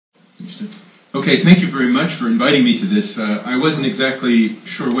Okay, thank you very much for inviting me to this. I wasn't exactly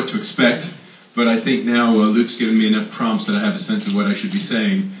sure what to expect, but I think now Luke's given me enough prompts that I have a sense of what I should be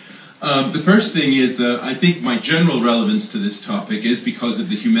saying. The first thing is, I think my general relevance to this topic is because of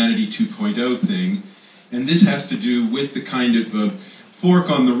the Humanity 2.0 thing, and this has to do with the kind of fork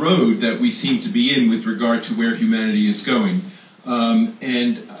on the road that we seem to be in with regard to where humanity is going.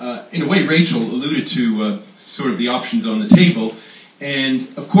 In a way, Rachel alluded to sort of the options on the table. And,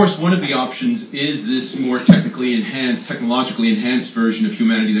 of course, one of the options is this more technologically enhanced version of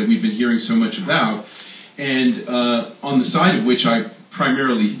humanity that we've been hearing so much about, and on the side of which I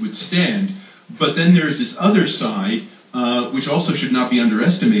primarily would stand. But then there's this other side, which also should not be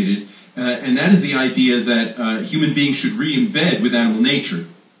underestimated, and that is the idea that human beings should re-embed with animal nature.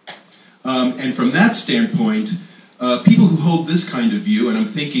 And from that standpoint, people who hold this kind of view, and I'm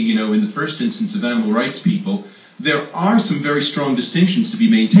thinking, in the first instance of animal rights people, there are some very strong distinctions to be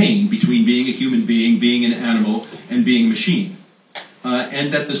maintained between being a human being an animal, and being a machine.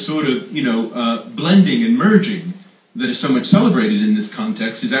 And that the sort of, blending and merging that is so much celebrated in this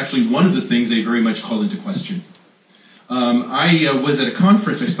context is actually one of the things they very much call into question. I was at a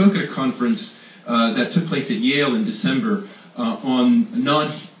conference, I spoke at a conference that took place at Yale in December on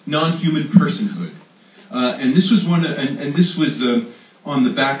non-human personhood. And this was on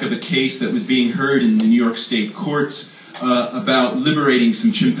the back of a case that was being heard in the New York State courts about liberating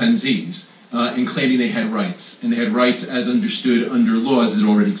some chimpanzees and claiming they had rights, and they had rights as understood under laws that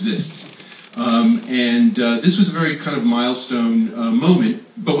already exist. This was a very kind of milestone moment,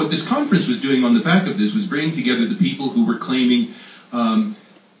 but what this conference was doing on the back of this was bringing together the people who were claiming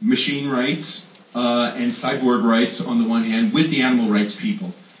machine rights and cyborg rights on the one hand with the animal rights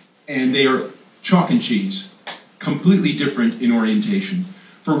people. And they are chalk and cheese, completely different in orientation.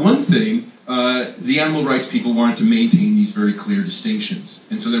 For one thing, the animal rights people wanted to maintain these very clear distinctions.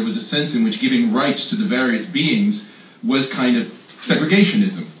 And so there was a sense in which giving rights to the various beings was kind of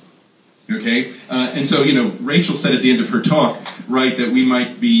segregationism. Okay? And so, Rachel said at the end of her talk, right, that we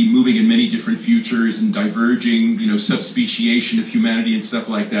might be moving in many different futures and diverging, subspeciation of humanity and stuff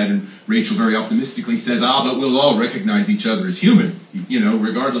like that. And Rachel very optimistically says, but we'll all recognize each other as human,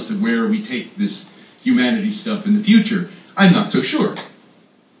 regardless of where we take this humanity stuff in the future. I'm not so sure,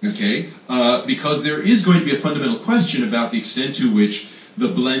 okay? Because there is going to be a fundamental question about the extent to which the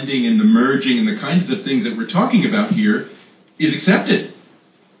blending and the merging and the kinds of things that we're talking about here is accepted,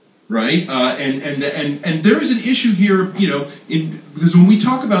 right? And there is an issue here, because when we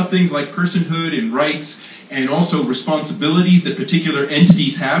talk about things like personhood and rights and also responsibilities that particular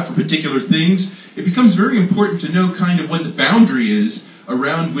entities have for particular things, it becomes very important to know kind of what the boundary is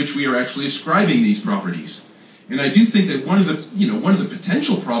around which we are actually ascribing these properties. And I do think that one of the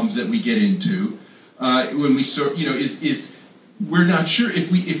potential problems that we get into when we start, is we're not sure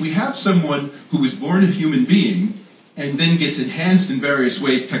if we have someone who was born a human being and then gets enhanced in various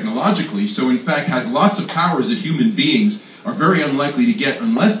ways technologically, so in fact has lots of powers that human beings are very unlikely to get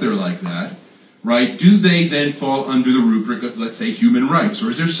unless they're like that, right? Do they then fall under the rubric of, let's say, human rights? Or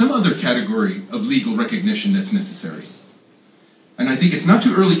is there some other category of legal recognition that's necessary? And I think it's not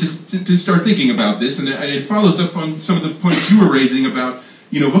too early to start thinking about this, and it follows up on some of the points you were raising about,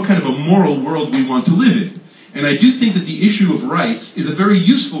 what kind of a moral world we want to live in. And I do think that the issue of rights is a very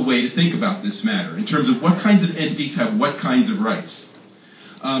useful way to think about this matter, in terms of what kinds of entities have what kinds of rights.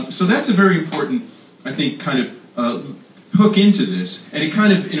 So that's a very important, I think, kind of hook into this, and it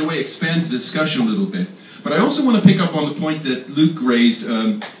kind of, in a way, expands the discussion a little bit. But I also want to pick up on the point that Luke raised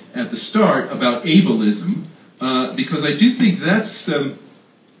at the start about ableism, because I do think that's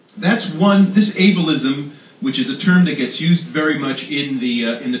one, this ableism, which is a term that gets used very much in the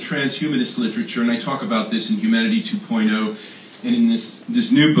transhumanist literature, and I talk about this in Humanity 2.0, and in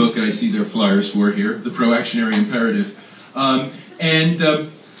this new book that I see there are flyers for here, The Pro-Actionary Imperative. And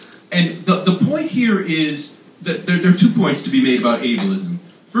the point here is that there are 2 points to be made about ableism.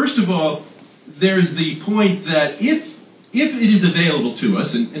 First of all, there's the point that if it is available to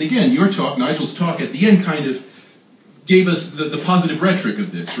us, and again, your talk, Nigel's talk at the end kind of gave us the positive rhetoric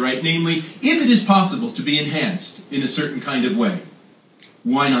of this, right? Namely, if it is possible to be enhanced in a certain kind of way,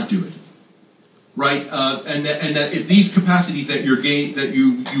 why not do it, right? And that if these capacities that you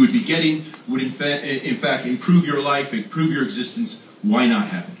would be getting would in fact improve your life, improve your existence, why not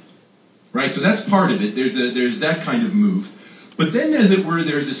have it, right? So that's part of it. There's that kind of move, but then, as it were,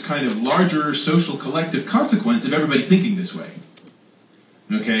 there's this kind of larger social collective consequence of everybody thinking this way.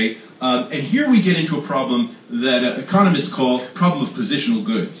 Okay, and here we get into a problem that economists call problem of positional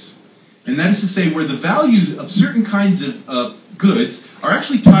goods. And that is to say where the value of certain kinds of goods are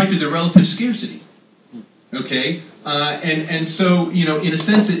actually tied to their relative scarcity. Okay, And so, in a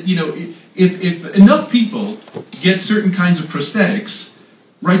sense, if enough people get certain kinds of prosthetics,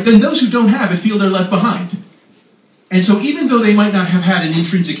 right, then those who don't have it feel they're left behind. And so even though they might not have had an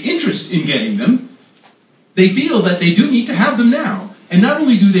intrinsic interest in getting them, they feel that they do need to have them now. And not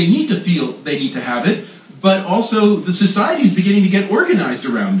only do they need to feel they need to have it, but also the society is beginning to get organized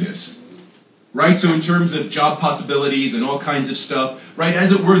around this. Right? So in terms of job possibilities and all kinds of stuff, right,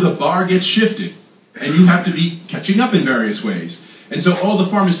 as it were, the bar gets shifted. And you have to be catching up in various ways. And so all the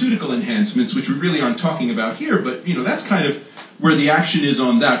pharmaceutical enhancements, which we really aren't talking about here, but, that's kind of where the action is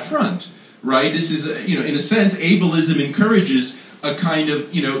on that front. Right? This is, in a sense, ableism encourages a kind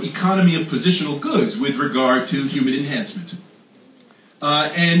of, economy of positional goods with regard to human enhancement.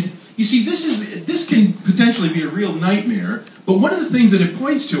 And you see, this can potentially be a real nightmare. But one of the things that it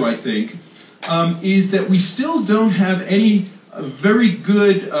points to, I think, is that we still don't have any very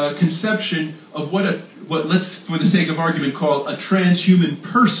good conception of what let's, for the sake of argument, call a transhuman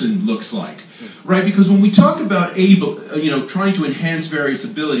person looks like. Right? Because when we talk about trying to enhance various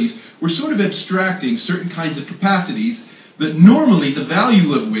abilities, we're sort of abstracting certain kinds of capacities that normally the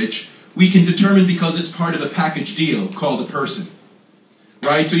value of which we can determine because it's part of a package deal called a person.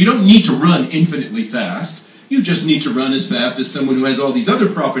 Right? So you don't need to run infinitely fast. You just need to run as fast as someone who has all these other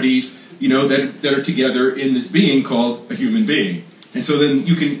properties, that are together in this being called a human being. And so then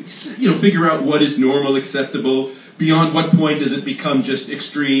you can, figure out what is normal, acceptable, beyond what point does it become just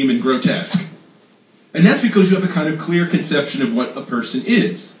extreme and grotesque. And that's because you have a kind of clear conception of what a person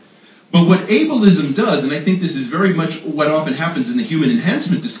is. But what ableism does, and I think this is very much what often happens in the human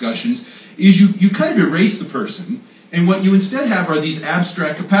enhancement discussions, is you kind of erase the person, and what you instead have are these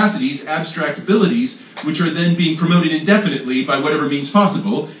abstract capacities, abstract abilities, which are then being promoted indefinitely by whatever means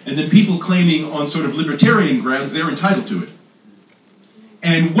possible, and then people claiming on sort of libertarian grounds they're entitled to it.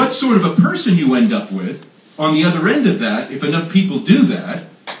 And what sort of a person you end up with on the other end of that, if enough people do that,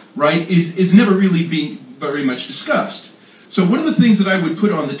 right, is never really being very much discussed. So one of the things that I would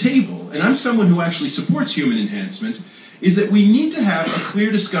put on the table, and I'm someone who actually supports human enhancement, is that we need to have a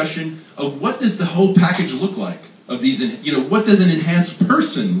clear discussion of what does the whole package look like of these, what does an enhanced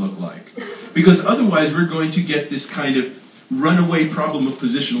person look like? Because otherwise we're going to get this kind of runaway problem of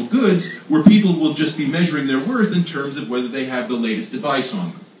positional goods where people will just be measuring their worth in terms of whether they have the latest device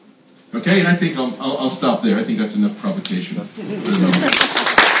on them. Okay, and I think I'll stop there. I think that's enough provocation.